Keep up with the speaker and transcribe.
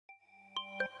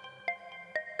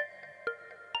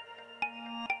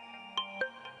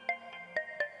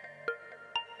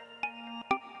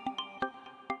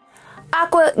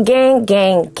Aqua gang,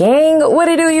 what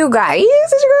it do, you guys?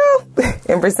 It's your girl,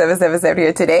 Empress 777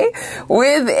 here today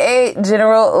with a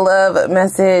general love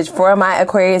message for my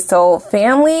Aquarius soul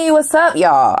family. What's up,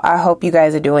 y'all? I hope you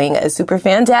guys are doing super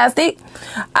fantastic.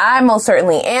 I most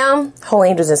certainly am. Holy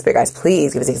angels and spirit guys,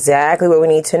 please give us exactly what we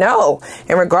need to know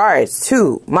in regards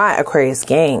to my Aquarius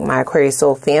gang, my Aquarius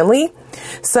soul family.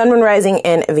 Sun, Moon, Rising,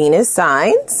 and Venus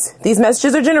signs. These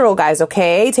messages are general, guys,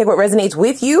 okay? Take what resonates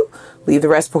with you. Leave the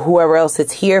rest for whoever else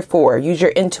it's here for. Use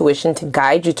your intuition to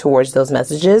guide you towards those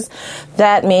messages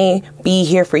that may be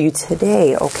here for you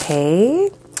today, okay?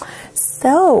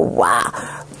 So,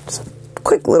 wow.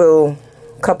 Quick little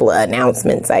couple of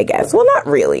announcements, I guess. Well, not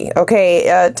really,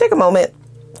 okay? Take a moment.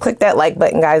 Click that like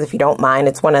button, guys, if you don't mind.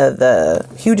 It's one of the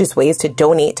hugest ways to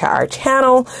donate to our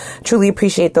channel. Truly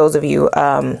appreciate those of you.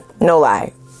 No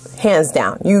lie. Hands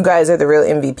down, you guys are the real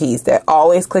MVPs that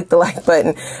always click the like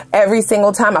button every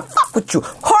single time. I fuck with you.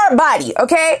 Hard body,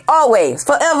 okay? Always.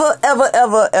 Forever, ever,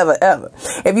 ever, ever, ever.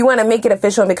 If you want to make it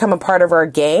official and become a part of our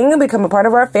gang, become a part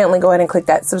of our family, go ahead and click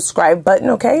that subscribe button,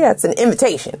 okay? That's an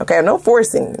invitation, okay? No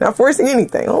forcing. Not forcing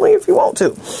anything. Only if you want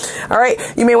to. All right?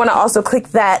 You may want to also click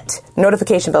that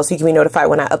notification bell so you can be notified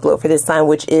when I upload for this sign,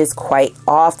 which is quite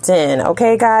often,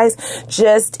 okay, guys?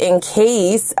 Just in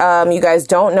case you guys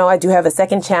don't know, I do have a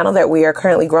second channel that we are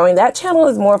currently growing. That channel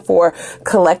is more for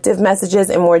collective messages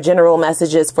and more general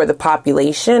messages for the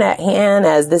population at hand,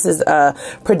 as this is a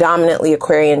predominantly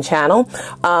Aquarian channel.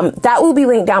 That will be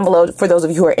linked down below for those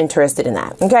of you who are interested in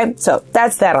that. Okay, so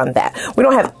that's that on that. We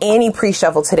don't have any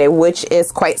pre-shuffle today, which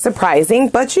is quite surprising,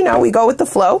 but you know, we go with the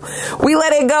flow. We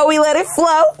let it go, we let it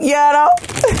flow, you know?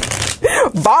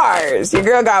 Bars. Your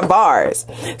girl got bars.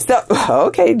 So,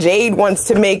 okay, Jade wants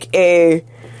to make a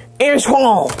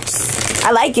entrance. I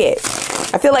like it.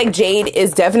 I feel like Jade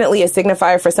is definitely a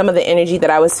signifier for some of the energy that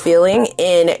I was feeling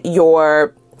in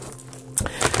your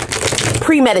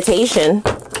premeditation.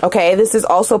 Okay, this is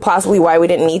also possibly why we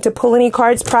didn't need to pull any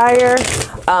cards prior.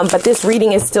 But this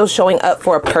reading is still showing up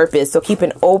for a purpose. So keep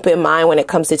an open mind when it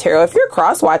comes to tarot. If you're a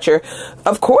cross watcher,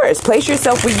 of course, place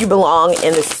yourself where you belong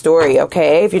in the story.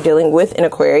 Okay, if you're dealing with an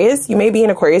Aquarius, you may be an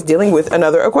Aquarius dealing with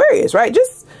another Aquarius, right?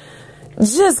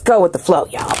 Just go with the flow,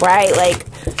 y'all, right? Like,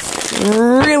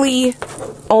 really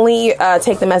only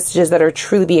take the messages that are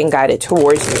truly being guided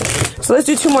towards you. So let's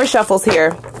do two more shuffles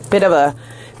here. Bit of a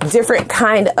different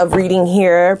kind of reading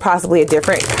here, possibly a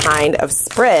different kind of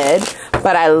spread,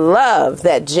 but I love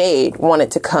that Jade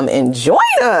wanted to come and join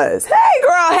us. Hey,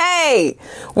 girl, hey,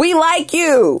 we like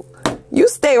you. You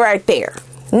stay right there.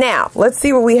 Now, let's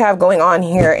see what we have going on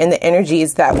here in the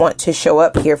energies that want to show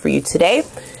up here for you today.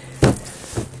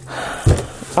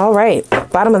 All right,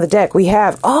 bottom of the deck, we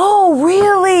have, oh,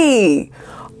 really?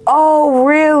 Oh,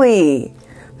 really?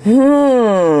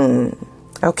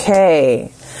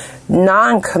 Okay.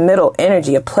 Non-committal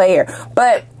energy, a player.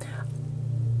 But,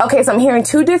 okay, so I'm hearing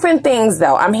two different things,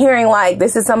 though. I'm hearing, like,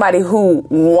 this is somebody who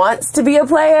wants to be a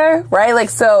player, right? Like,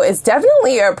 so it's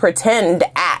definitely a pretend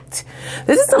act.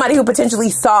 This is somebody who potentially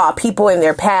saw people in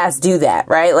their past do that,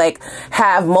 right? Like,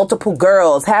 have multiple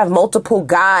girls, have multiple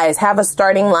guys, have a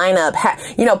starting lineup,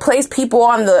 you know, place people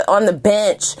on the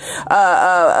bench,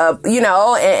 you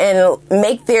know, and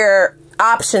make their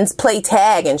options play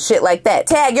tag and shit like that.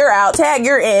 Tag, you're out, tag,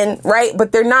 you're in, right?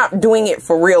 But they're not doing it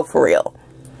for real, for real.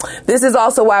 This is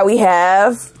also why we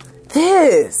have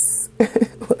this.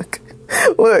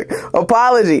 Look,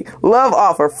 apology, love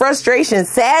offer, frustration,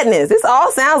 sadness. This all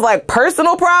sounds like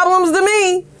personal problems to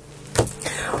me.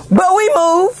 But we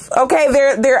move. Okay,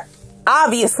 they're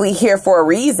obviously here for a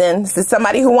reason. This is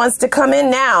somebody who wants to come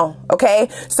in now. Okay,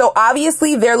 so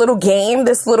obviously their little game,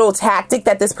 this little tactic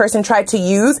that this person tried to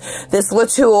use, this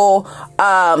little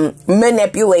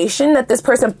manipulation that this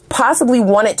person possibly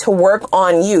wanted to work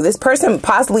on you. This person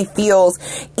possibly feels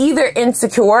either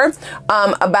insecure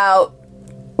about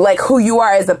like who you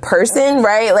are as a person,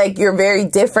 right? Like you're very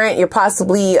different. You're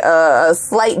possibly a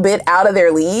slight bit out of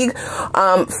their league.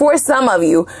 For some of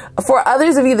you, for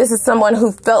others of you, this is someone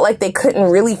who felt like they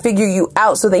couldn't really figure you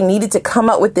out. So they needed to come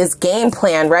up with this game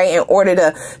plan, right? In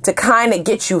order to kind of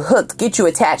get you hooked, get you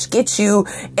attached, get you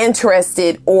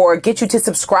interested, or get you to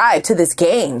subscribe to this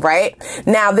game, right?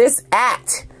 Now this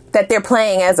act that they're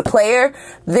playing as a player,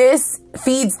 this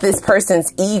feeds this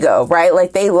person's ego, right?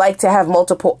 Like they like to have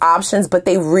multiple options, but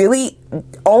they really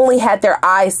only had their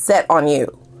eyes set on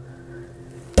you.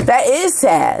 That is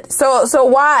sad. So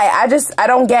why? I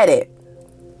don't get it.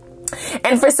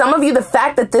 And for some of you, the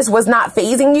fact that this was not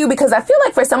phasing you, because I feel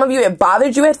like for some of you, it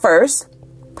bothered you at first,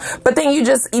 but then you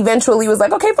just eventually was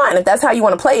like, okay, fine. If that's how you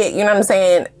want to play it, you know what I'm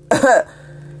saying?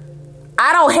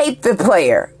 I don't hate the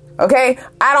player. Okay,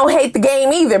 I don't hate the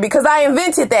game either because I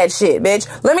invented that shit, bitch.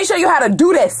 Let me show you how to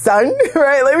do that, son.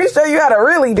 Right? Let me show you how to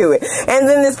really do it. And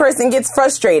then this person gets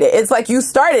frustrated. It's like you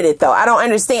started it though. I don't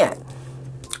understand.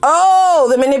 Oh,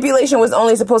 the manipulation was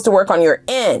only supposed to work on your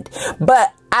end.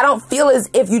 But I don't feel as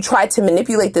if you tried to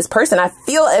manipulate this person. I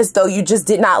feel as though you just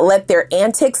did not let their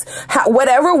antics,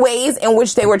 whatever ways in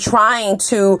which they were trying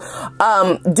to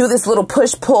do this little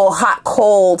push-pull,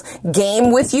 hot-cold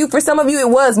game with you. For some of you, it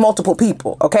was multiple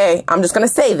people, okay? I'm just going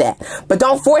to say that. But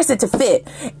don't force it to fit.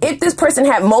 If this person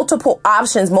had multiple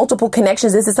options, multiple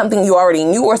connections, this is something you already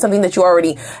knew or something that you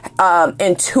already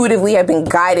intuitively have been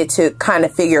guided to kind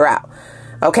of figure out,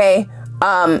 okay?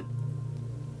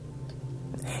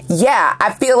 Yeah,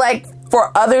 I feel like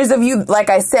for others of you, like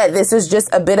I said, this is just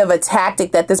a bit of a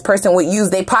tactic that this person would use.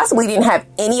 They possibly didn't have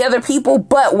any other people,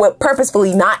 but would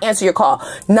purposefully not answer your call,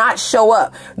 not show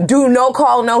up, do no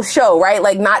call, no show, right?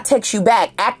 Like not text you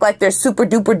back, act like they're super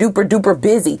duper duper duper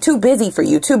busy, too busy for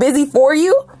you, too busy for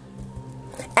you.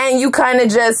 And you kind of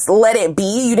just let it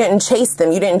be. You didn't chase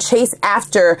them. You didn't chase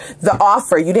after the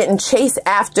offer. You didn't chase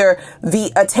after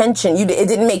the attention. It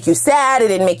didn't make you sad. It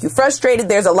didn't make you frustrated.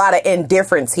 There's a lot of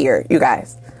indifference here, you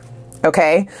guys.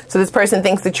 Okay? So this person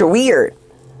thinks that you're weird.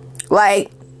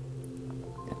 Like,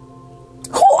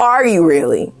 who are you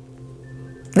really?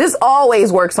 This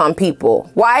always works on people.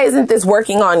 Why isn't this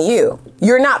working on you?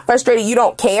 You're not frustrated. You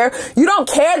don't care. You don't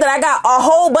care that I got a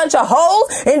whole bunch of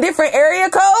holes in different area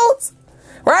codes?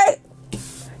 Right?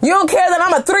 You don't care that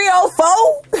I'm a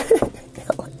 304?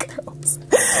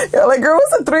 Y'all like, girl,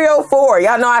 what's a 304?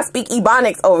 Y'all know I speak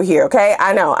Ebonics over here, okay?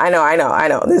 I know.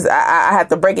 This I have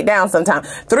to break it down sometime.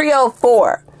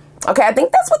 304. Okay, I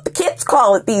think that's what the kids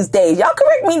call it these days. Y'all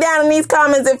correct me down in these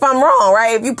comments if I'm wrong,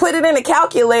 right? If you put it in a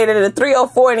calculator, the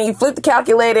 304, and you flip the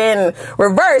calculator in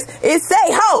reverse, it say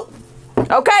ho.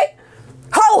 Okay?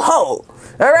 Ho ho.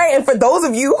 All right, and for those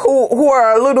of you who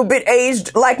are a little bit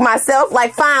aged like myself,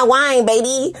 like fine wine,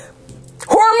 baby,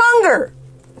 whoremonger.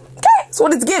 Okay, that's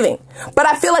what it's giving. But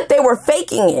I feel like they were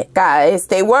faking it, guys.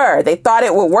 They were. They thought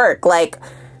it would work. Like,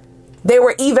 they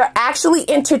were either actually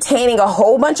entertaining a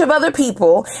whole bunch of other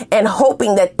people and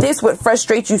hoping that this would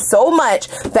frustrate you so much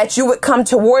that you would come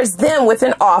towards them with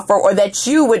an offer, or that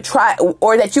you would try,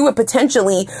 or that you would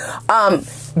potentially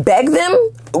beg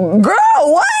them. Girl,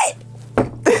 what?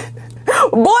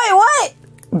 Boy, what?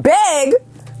 Beg?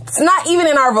 It's not even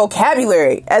in our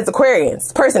vocabulary as Aquarians.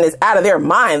 This person is out of their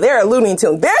mind. They're a Looney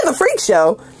Tune. They're the freak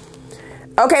show.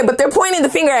 Okay, but they're pointing the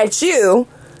finger at you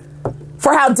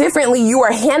for how differently you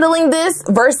are handling this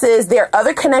versus their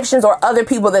other connections or other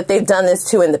people that they've done this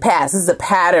to in the past. This is a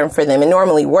pattern for them. It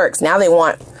normally works. Now they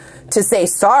want to say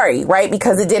sorry, right?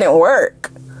 Because it didn't work.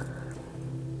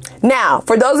 Now,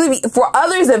 for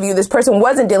others of you, this person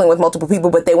wasn't dealing with multiple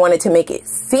people, but they wanted to make it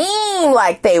seem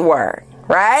like they were,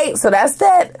 right? So that's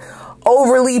that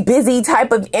overly busy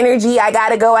type of energy. I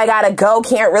gotta go,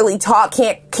 can't really talk,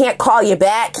 can't call you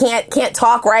back, can't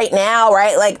talk right now,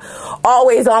 right? Like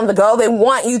always on the go. They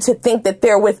want you to think that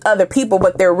they're with other people,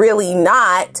 but they're really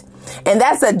not. And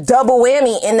that's a double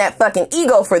whammy in that fucking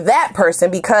ego for that person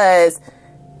because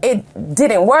it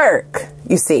didn't work,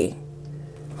 you see.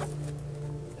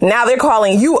 Now they're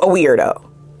calling you a weirdo.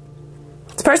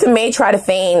 This person may try to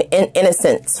feign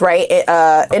innocence, right?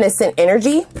 Innocent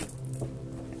energy.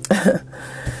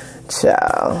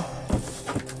 Ciao.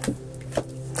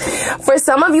 For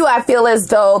some of you, I feel as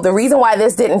though the reason why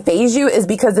this didn't faze you is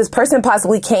because this person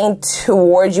possibly came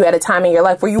towards you at a time in your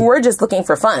life where you were just looking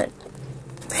for fun.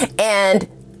 And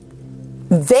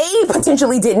they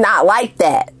potentially did not like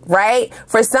that, right?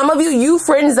 For some of you, you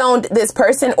friend zoned this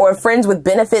person or friends with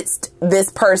benefits this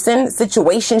person,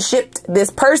 situationshiped this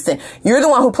person. You're the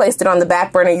one who placed it on the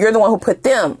back burner. You're the one who put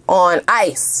them on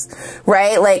ice,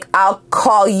 right? Like, I'll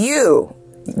call you.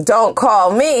 Don't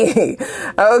call me.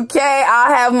 Okay,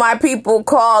 I'll have my people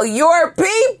call your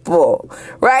people,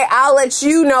 right? I'll let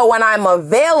you know when I'm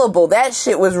available. That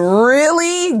shit was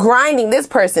really grinding this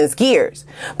person's gears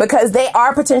because they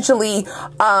are potentially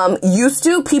used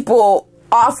to people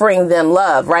offering them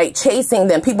love, right? Chasing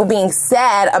them, people being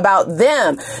sad about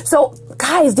them. So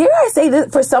guys, dare I say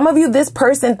that for some of you, this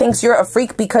person thinks you're a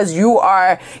freak because you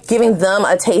are giving them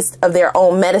a taste of their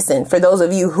own medicine. For those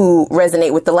of you who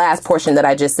resonate with the last portion that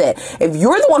I just said, if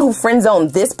you're the one who friend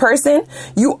zoned this person,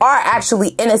 you are actually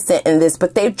innocent in this,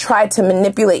 but they've tried to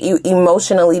manipulate you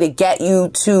emotionally to get you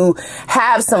to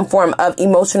have some form of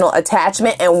emotional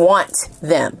attachment and want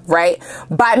them, right?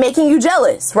 By making you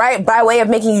jealous, right? By way of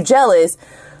making you jealous.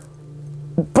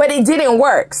 But it didn't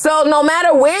work. So no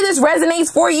matter where this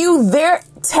resonates for you, they're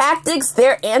tactics,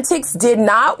 their antics did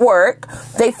not work.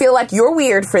 They feel like you're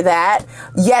weird for that,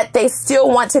 yet they still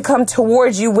want to come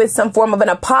towards you with some form of an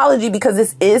apology because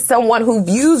this is someone who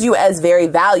views you as very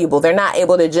valuable. They're not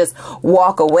able to just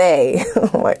walk away.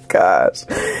 Oh my gosh.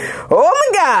 Oh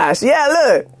my gosh. Yeah,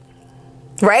 look.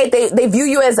 Right? They view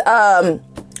you as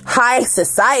high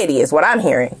society is what I'm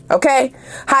hearing. Okay?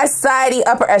 High society,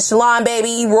 upper echelon,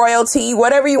 baby, royalty,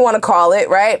 whatever you want to call it,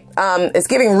 right? It's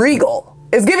giving regal.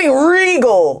 It's giving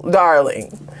regal,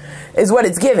 darling, is what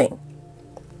it's giving.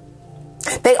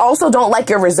 They also don't like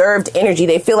your reserved energy.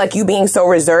 They feel like you being so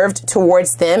reserved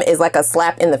towards them is like a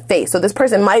slap in the face. So this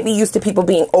person might be used to people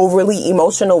being overly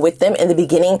emotional with them in the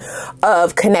beginning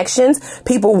of connections.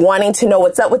 People wanting to know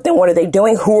what's up with them. What are they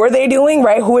doing? Who are they doing?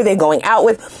 Right? Who are they going out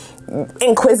with?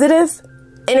 Inquisitive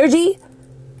energy.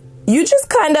 You just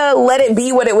kind of let it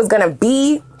be what it was going to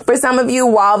be. For some of you,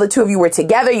 while the two of you were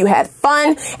together, you had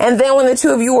fun. And then when the two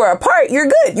of you were apart, you're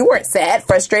good. You weren't sad,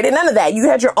 frustrated, none of that. You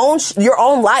had your own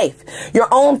life, your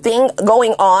own thing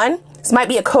going on. This might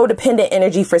be a codependent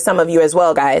energy for some of you as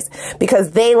well, guys,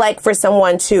 because they like for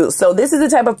someone too. So this is the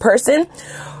type of person,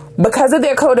 because of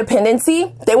their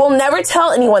codependency, they will never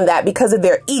tell anyone that because of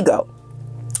their ego.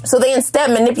 So they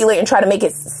instead manipulate and try to make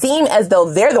it seem as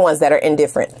though they're the ones that are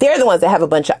indifferent. They're the ones that have a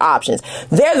bunch of options.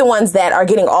 They're the ones that are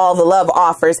getting all the love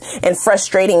offers and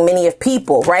frustrating many of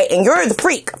people, right? And you're the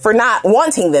freak for not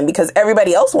wanting them because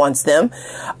everybody else wants them.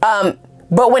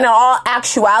 But when in all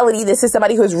actuality, this is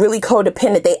somebody who is really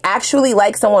codependent. They actually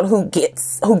like someone who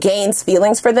gains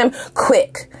feelings for them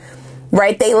quick,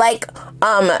 right? They like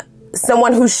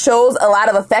someone who shows a lot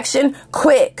of affection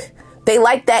quick. They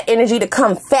like that energy to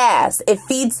come fast. It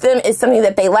feeds them. It's something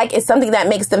that they like. It's something that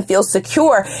makes them feel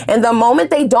secure. And the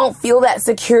moment they don't feel that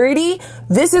security,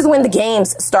 this is when the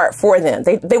games start for them.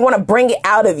 They want to bring it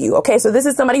out of you. Okay, so this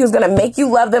is somebody who's going to make you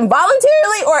love them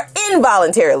voluntarily or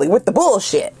involuntarily with the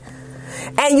bullshit.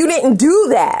 And you didn't do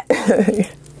that.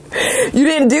 You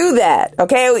didn't do that.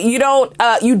 Okay, you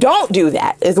don't do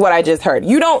that is what I just heard.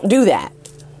 You don't do that.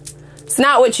 It's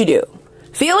not what you do.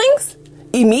 Feelings?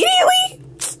 Immediately?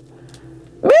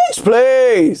 Bitch,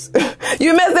 please.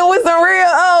 You messing with some real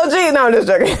OG. No, I'm just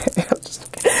joking. I'm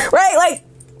just joking. Right? Like,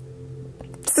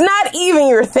 it's not even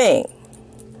your thing.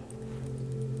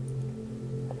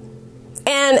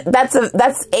 And that's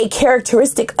a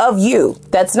characteristic of you.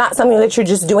 That's not something that you're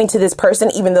just doing to this person,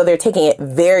 even though they're taking it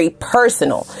very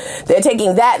personal. They're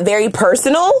taking that very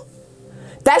personal.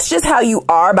 That's just how you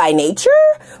are by nature,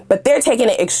 but they're taking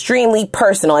it extremely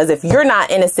personal, as if you're not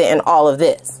innocent in all of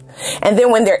this. And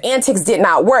then when their antics did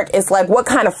not work, it's like, what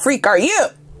kind of freak are you?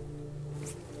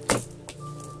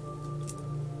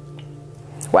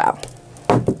 Wow.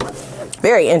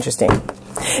 Very interesting.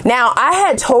 Now, I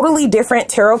had totally different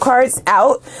tarot cards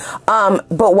out,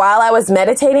 but while I was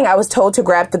meditating, I was told to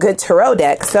grab the good tarot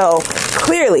deck. So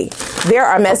clearly, there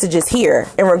are messages here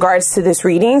in regards to this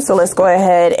reading. So let's go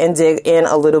ahead and dig in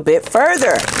a little bit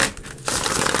further.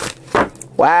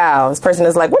 Wow, this person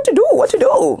is like, what to do? What to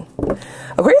do?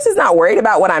 Aquarius is not worried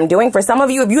about what I'm doing. For some of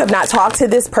you, if you have not talked to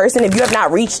this person, if you have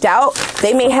not reached out,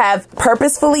 they may have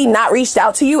purposefully not reached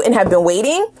out to you and have been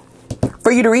waiting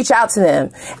for you to reach out to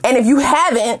them. And if you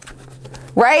haven't,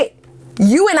 right,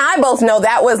 you and I both know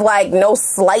that was like no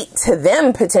slight to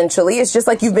them potentially. It's just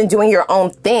like you've been doing your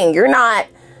own thing. You're not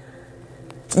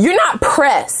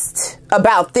pressed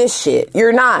about this shit.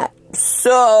 You're not.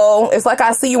 So it's like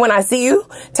I see you when I see you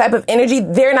type of energy.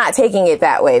 They're not taking it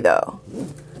that way though.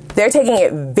 They're taking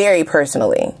it very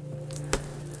personally.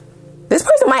 This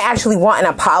person might actually want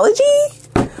an apology.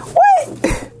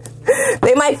 What?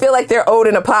 They might feel like they're owed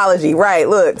an apology. Right,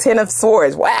 look, 10 of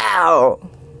Swords. Wow.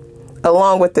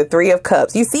 Along with the 3 of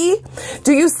Cups. You see?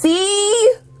 Do you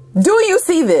see? Do you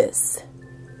see this?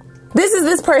 This is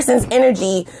this person's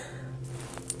energy.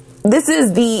 This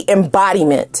is the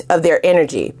embodiment of their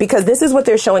energy. Because this is what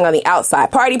they're showing on the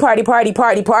outside. Party, party, party,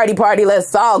 party, party, party.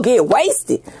 Let's all get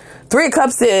wasted. 3 of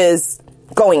Cups is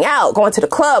going out, going to the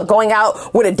club, going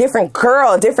out with a different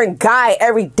girl, a different guy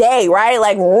every day, right?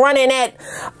 Like running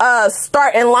that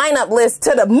starting lineup list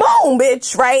to the moon,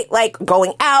 bitch, right? Like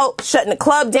going out, shutting the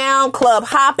club down, club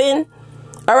hopping,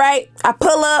 all right? I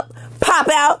pull up, pop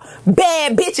out,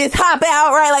 bad bitches hop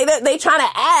out, right? Like they trying to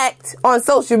act on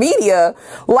social media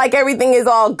like everything is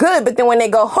all good, but then when they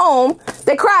go home,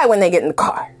 they cry when they get in the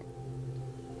car.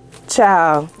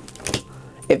 Child.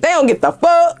 If they don't get the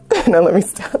fuck, no, let me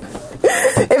stop.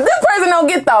 If this person don't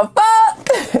get the fuck,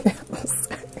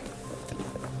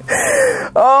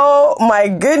 oh my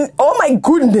goodness, oh my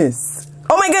goodness,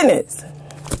 oh my goodness.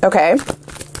 Okay.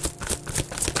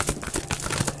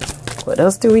 What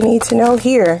else do we need to know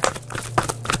here?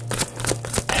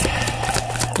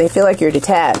 They feel like you're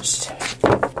detached.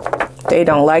 They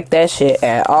don't like that shit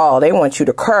at all. They want you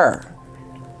to curr.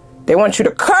 They want you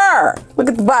to curr. Look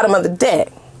at the bottom of the deck.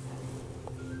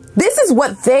 This is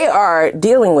what they are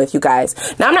dealing with, you guys.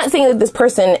 Now, I'm not saying that this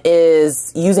person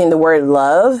is using the word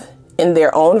love in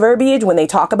their own verbiage when they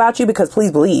talk about you, because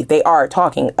please believe they are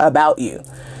talking about you.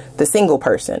 The single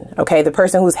person, okay? The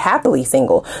person who's happily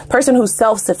single, person who's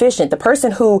self-sufficient, the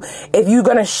person who, if you're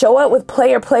going to show up with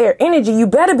player energy, you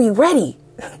better be ready.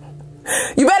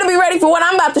 You better be ready for what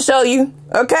I'm about to show you,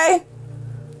 okay?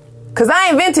 Because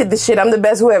I invented the shit. I'm the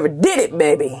best who ever did it,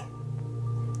 baby.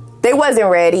 They wasn't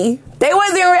ready. They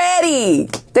wasn't ready.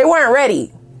 They weren't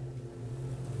ready.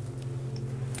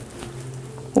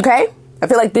 Okay? I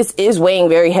feel like this is weighing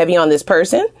very heavy on this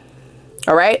person.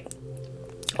 All right?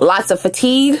 Lots of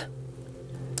fatigue.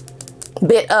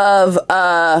 Bit of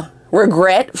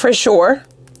regret for sure.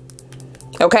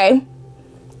 Okay?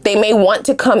 They may want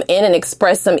to come in and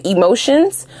express some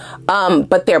emotions,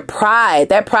 but their pride,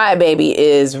 that pride, baby,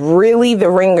 is really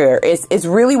the ringer. It's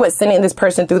really what's sending this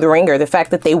person through the ringer. The fact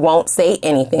that they won't say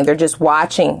anything. They're just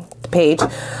watching the Page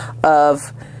of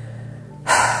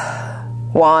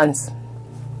Wands.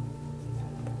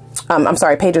 I'm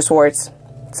sorry, Page of Swords.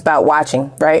 It's about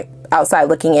watching, right? Outside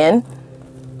looking in.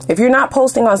 If you're not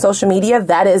posting on social media,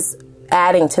 that is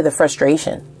adding to the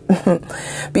frustration.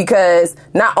 Because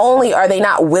not only are they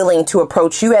not willing to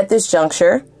approach you at this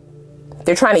juncture,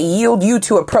 they're trying to yield you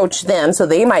to approach them. So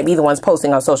they might be the ones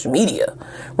posting on social media,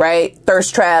 right?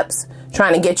 Thirst traps,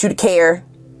 trying to get you to care.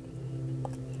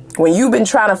 When you've been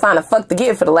trying to find a fuck to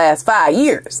give for the last 5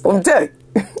 years, let me tell you,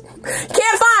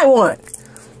 can't find one.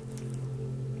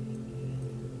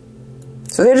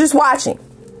 So they're just watching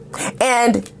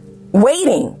and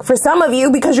waiting for some of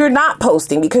you, because you're not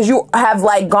posting, because you have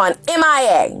like gone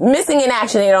MIA, missing in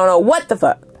action. They don't know what the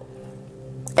fuck.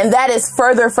 And that is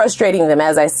further frustrating them,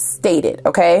 as I stated.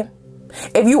 Okay.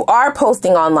 If you are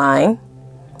posting online,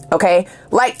 okay,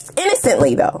 like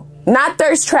innocently though, not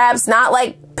thirst traps, not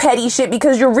like petty shit,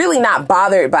 because you're really not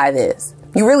bothered by this.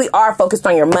 You really are focused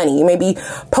on your money. You may be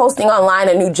posting online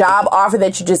a new job offer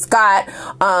that you just got,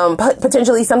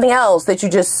 potentially something else that you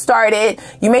just started.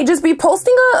 You may just be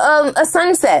posting a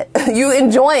sunset. You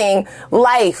enjoying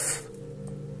life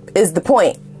is the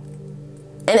point.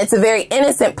 And it's a very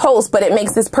innocent post, but it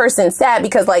makes this person sad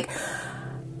because, like,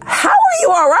 how are you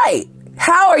all right?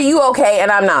 How are you okay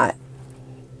and I'm not?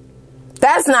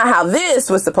 That's not how this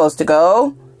was supposed to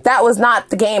go. That was not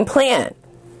the game plan.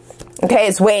 Okay,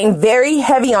 it's weighing very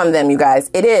heavy on them, you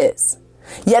guys. It is.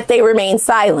 Yet they remain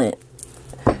silent.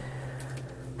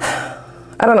 I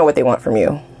don't know what they want from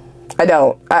you. I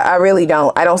don't. I really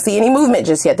don't. I don't see any movement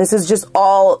just yet. This is just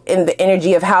all in the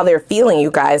energy of how they're feeling,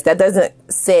 you guys.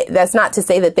 That's not to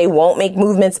say that they won't make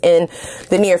movements in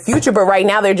the near future, but right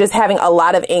now they're just having a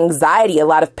lot of anxiety, a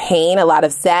lot of pain, a lot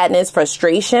of sadness,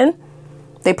 frustration.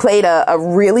 They played a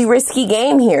really risky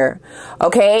game here,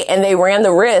 okay? And they ran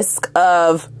the risk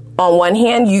of, on one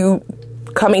hand, you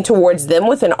coming towards them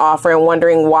with an offer and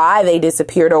wondering why they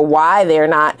disappeared, or why they're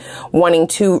not wanting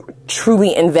to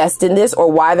truly invest in this,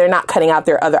 or why they're not cutting out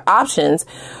their other options.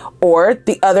 Or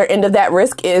the other end of that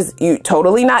risk is you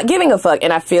totally not giving a fuck.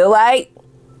 And I feel like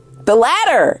the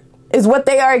latter is what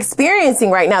they are experiencing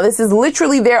right now. This is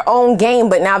literally their own game,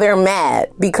 but now they're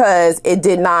mad because it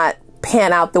did not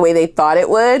pan out the way they thought it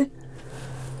would.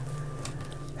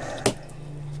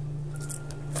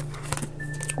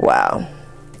 Wow.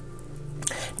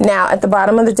 Now, at the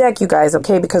bottom of the deck, you guys,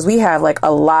 okay, because we have like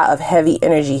a lot of heavy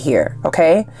energy here,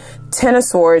 okay? 10 of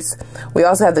Swords. We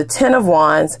also have the 10 of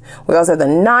Wands. We also have the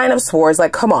 9 of Swords.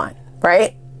 Like, come on,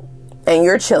 right? And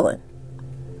you're chilling.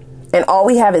 And all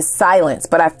we have is silence.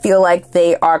 But I feel like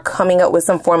they are coming up with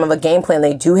some form of a game plan.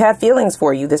 They do have feelings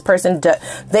for you. This person,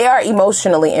 they are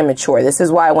emotionally immature. This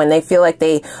is why when they feel like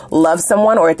they love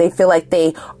someone, or if they feel like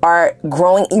they are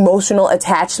growing emotional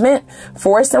attachment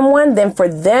for someone, then for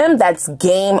them, that's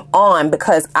game on,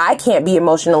 because I can't be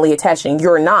emotionally attached and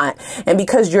you're not. And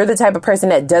because you're the type of person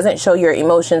that doesn't show your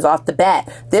emotions off the bat,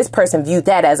 this person viewed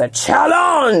that as a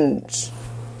challenge.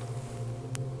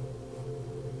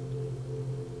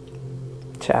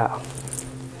 Ciao.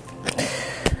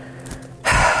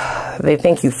 They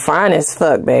think you fine as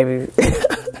fuck, baby.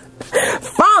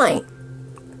 Fine.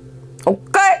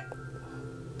 Okay.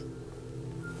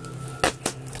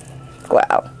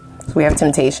 Wow. So we have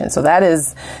temptation. So that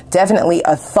is definitely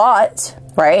a thought,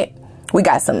 right? We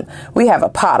have a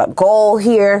pot of gold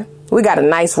here. We got a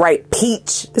nice ripe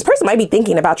peach. This person might be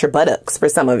thinking about your buttocks for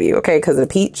some of you, okay? Because of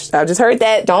the peach. I just heard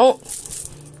that. Don't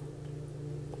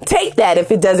take that if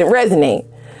it doesn't resonate.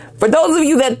 For those of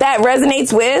you that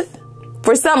resonates with,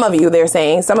 For some of you, they're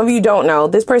saying, some of you don't know,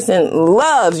 this person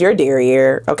loves your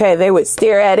derriere, okay? They would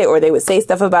stare at it or they would say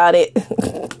stuff about it.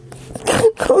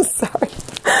 I'm sorry.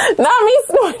 Not me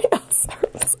snorting. I'm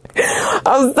sorry.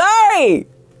 I'm sorry.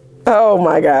 Oh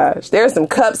my gosh. There's some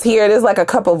cups here. There's like a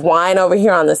cup of wine over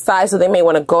here on the side. So they may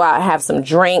want to go out and have some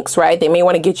drinks, right? They may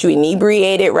want to get you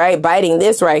inebriated, right? Biting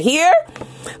this right here.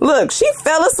 Look, she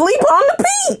fell asleep on the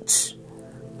beach.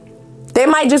 They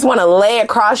might just want to lay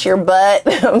across your butt.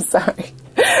 I'm sorry.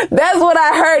 That's what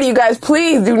I heard, you guys.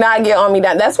 Please do not get on me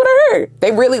down. That's what I heard.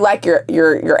 They really like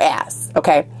your ass.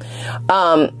 Okay.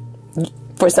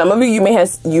 For some of you, you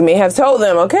may have told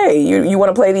them, okay, you want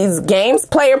to play these games?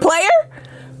 Player.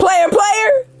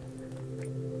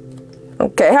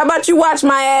 Okay, how about you watch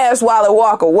my ass while I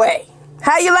walk away?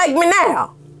 How you like me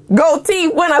now? Gold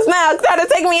teeth when I smile, try to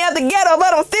take me out the ghetto,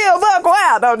 but I'm still buck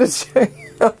wild. I'm just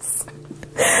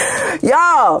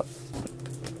y'all,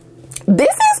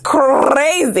 this is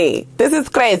crazy. This is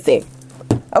crazy.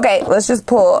 Okay, let's just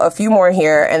pull a few more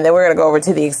here, and then we're going to go over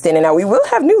to the extended. Now, we will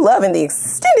have new love in the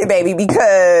extended, baby,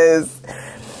 because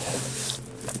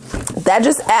that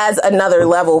just adds another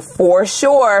level for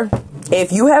sure.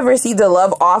 If you have received a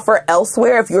love offer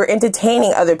elsewhere, if you're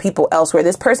entertaining other people elsewhere,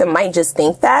 this person might just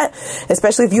think that,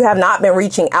 especially if you have not been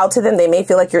reaching out to them. They may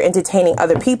feel like you're entertaining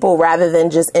other people rather than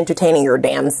just entertaining your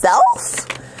damn self,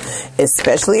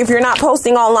 especially if you're not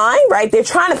posting online, right? They're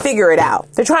trying to figure it out.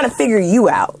 They're trying to figure you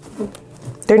out.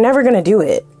 They're never going to do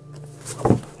it.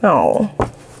 No.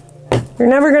 You're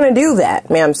never going to do that,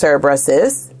 ma'am, sir, bruh,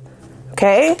 sis.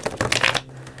 Okay?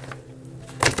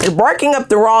 You're barking up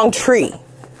the wrong tree.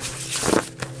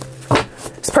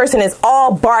 This person is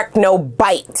all bark, no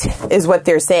bite, is what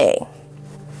they're saying.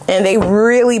 And they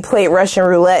really played Russian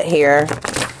roulette here.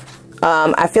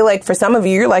 I feel like for some of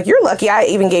you, you're like, you're lucky I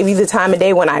even gave you the time of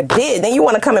day when I did. Then you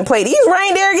want to come and play these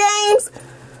reindeer games?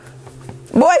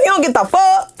 Boy, if you don't get the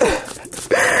fuck.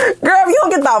 Girl, if you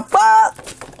don't get the fuck.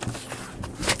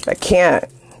 I can't.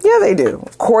 Yeah, they do.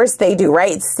 Of course they do,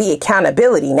 right? It's the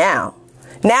accountability now.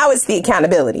 Now it's the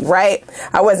accountability, right?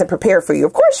 I wasn't prepared for you.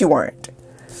 Of course you weren't.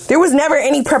 There was never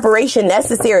any preparation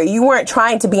necessary. You weren't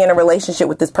trying to be in a relationship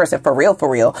with this person for real, for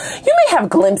real. You may have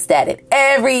glimpsed at it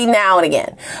every now and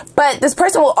again, but this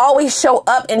person will always show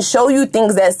up and show you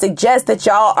things that suggest that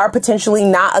y'all are potentially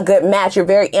not a good match. You're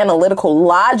very analytical,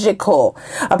 logical.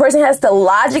 A person has to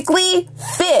logically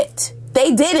fit.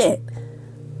 They didn't.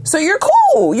 So you're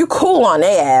cool. You cool on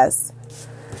their ass.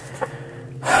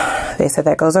 They said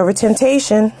that goes over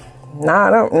temptation. Not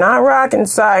rocket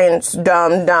science.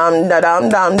 Dum.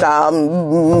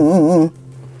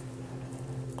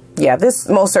 Yeah, this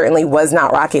most certainly was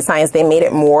not rocket science. They made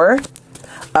it more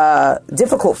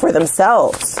difficult for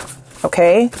themselves.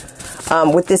 Okay,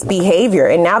 with this behavior,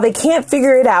 and now they can't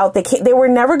figure it out. They were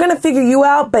never going to figure you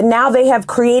out, but now they have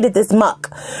created this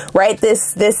muck, right?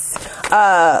 This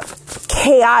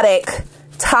chaotic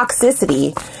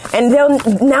toxicity, and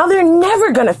now they're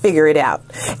never gonna figure it out.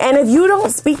 And if you don't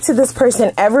speak to this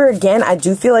person ever again, I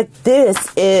do feel like this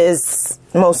is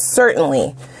most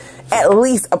certainly at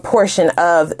least a portion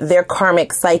of their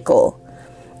karmic cycle,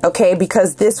 okay?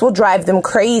 Because this will drive them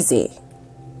crazy.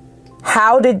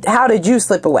 How did you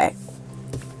slip away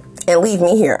and leave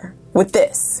me here with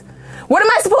this? What am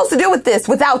I supposed to do with this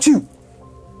without you?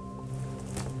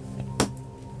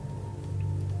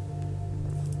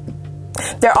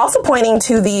 They're also pointing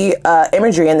to the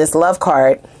imagery in this love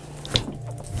card.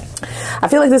 I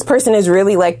feel like this person is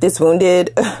really like this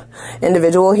wounded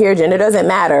individual here. Gender doesn't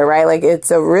matter, right? Like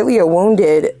it's really a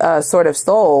wounded sort of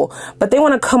soul, but they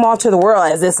want to come off to the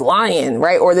world as this lion,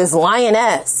 right? Or this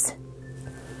lioness.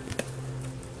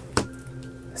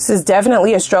 This is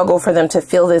definitely a struggle for them to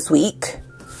feel this week.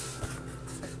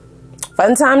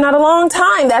 Fun time, not a long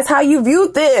time. That's how you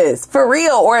viewed this, for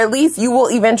real. Or at least you will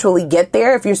eventually get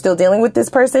there if you're still dealing with this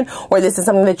person, or this is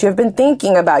something that you have been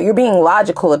thinking about. You're being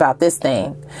logical about this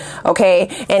thing, okay?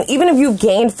 And even if you've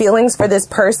gained feelings for this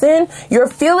person, you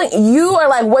are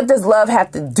like, what does love have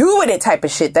to do with it type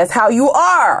of shit. That's how you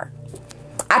are.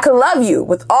 I could love you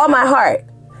with all my heart.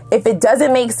 If it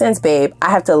doesn't make sense, babe,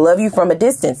 I have to love you from a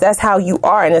distance. That's how you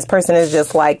are. And this person is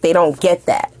just like, they don't get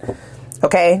that,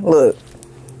 okay? Look.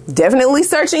 Definitely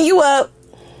searching you up.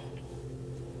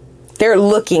 They're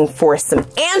looking for some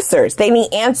answers. They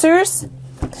need answers.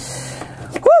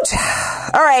 Woo.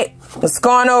 All right, let's go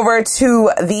on over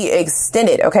to the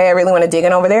extended. Okay, I really want to dig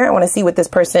in over there. I want to see what this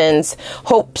person's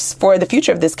hopes for the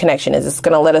future of this connection is. It's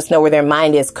going to let us know where their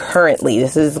mind is currently.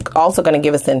 This is also going to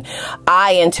give us an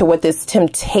eye into what this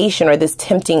temptation or this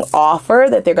tempting offer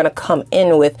that they're going to come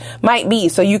in with might be,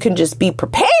 so you can just be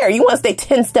prepared. You want to stay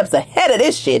 10 steps ahead of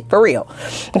this shit, for real.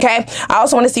 Okay, I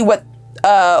also want to see what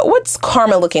what's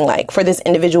karma looking like for this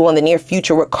individual in the near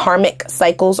future? What karmic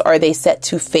cycles are they set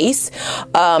to face?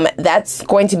 That's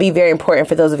going to be very important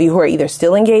for those of you who are either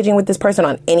still engaging with this person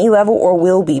on any level or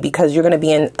will be, because you're going to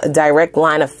be in a direct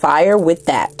line of fire with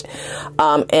that.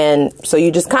 And so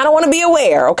you just kind of want to be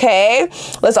aware, okay?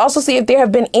 Let's also see if there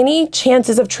have been any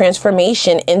chances of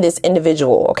transformation in this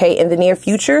individual, okay? In the near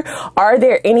future, are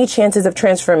there any chances of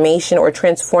transformation or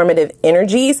transformative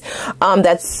energies?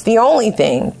 That's the only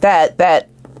thing that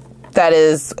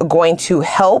is going to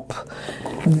help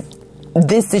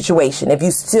this situation. If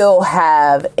you still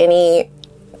have any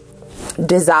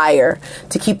desire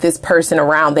to keep this person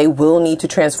around, they will need to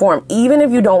transform. Even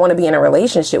if you don't want to be in a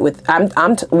relationship with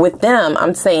them,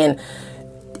 I'm saying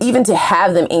even to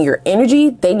have them in your energy,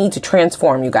 they need to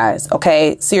transform, you guys.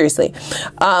 Okay, seriously.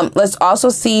 Let's also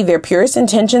see their purest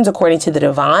intentions according to the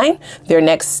divine, their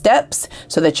next steps,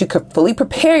 so that you could fully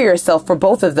prepare yourself for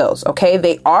both of those. Okay,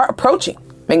 they are approaching.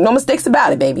 Make no mistakes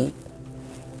about it, baby.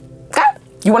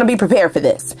 You want to be prepared for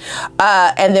this.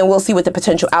 And then we'll see what the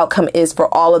potential outcome is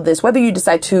for all of this. Whether you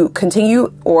decide to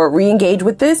continue or re-engage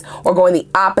with this or go in the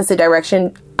opposite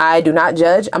direction, I do not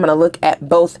judge. I'm going to look at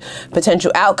both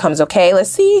potential outcomes. Okay, let's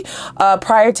see.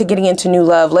 Prior to getting into new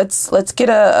love, let's get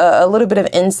a little bit of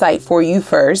insight for you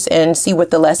first and see what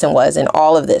the lesson was in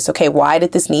all of this. Okay, why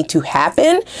did this need to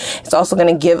happen? It's also going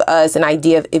to give us an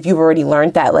idea of if you've already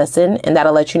learned that lesson, and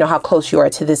that'll let you know how close you are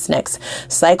to this next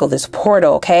cycle, this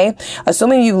portal. Okay,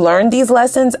 assuming you learned these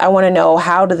lessons, I want to know,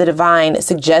 how do the divine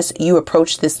suggest you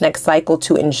approach this next cycle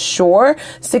to ensure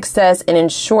success and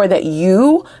ensure that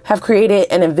you have created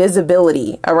an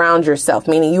invisibility around yourself,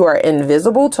 meaning you are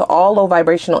invisible to all low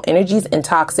vibrational energies and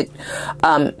toxic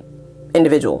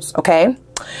individuals. Okay,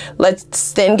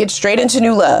 let's then get straight into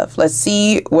new love. Let's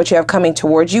see what you have coming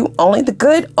towards you. Only the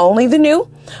good, only the new.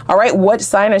 All right, what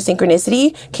sign or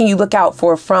synchronicity can you look out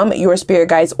for from your spirit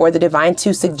guides or the divine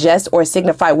to suggest or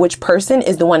signify which person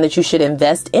is the one that you should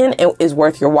invest in and is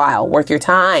worth your while, worth your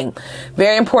time?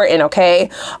 Very important, okay?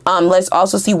 Let's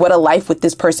also see what a life with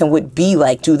this person would be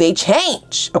like. Do they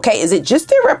change? Okay, is it just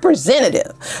their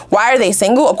representative? Why are they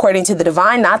single? According to the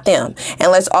divine, not them.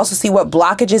 And let's also see what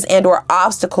blockages and or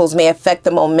obstacles may affect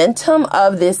the momentum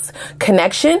of this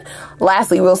connection.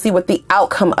 Lastly, we'll see what the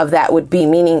outcome of that would be,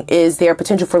 meaning is there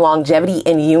potential for longevity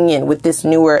and union with this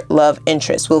newer love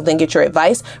interest. We'll then get your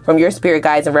advice from your spirit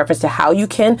guides in reference to how you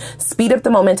can speed up the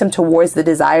momentum towards the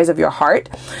desires of your heart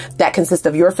that consist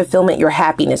of your fulfillment, your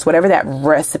happiness, whatever that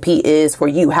recipe is for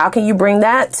you. How can you bring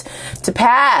that to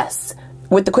pass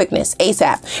with the quickness,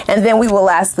 ASAP? And then we will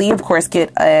lastly, of course,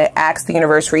 get a Ask the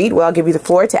Universe read. Well, I'll give you the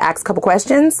floor to ask a couple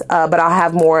questions, but I'll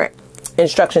have more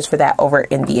instructions for that over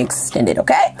in the extended.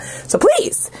 Okay, so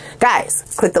please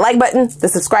guys, click the like button, the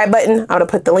subscribe button. I'm gonna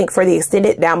put the link for the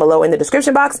extended down below in the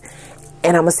description box,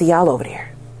 and I'm gonna see y'all over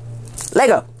there.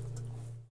 Lego.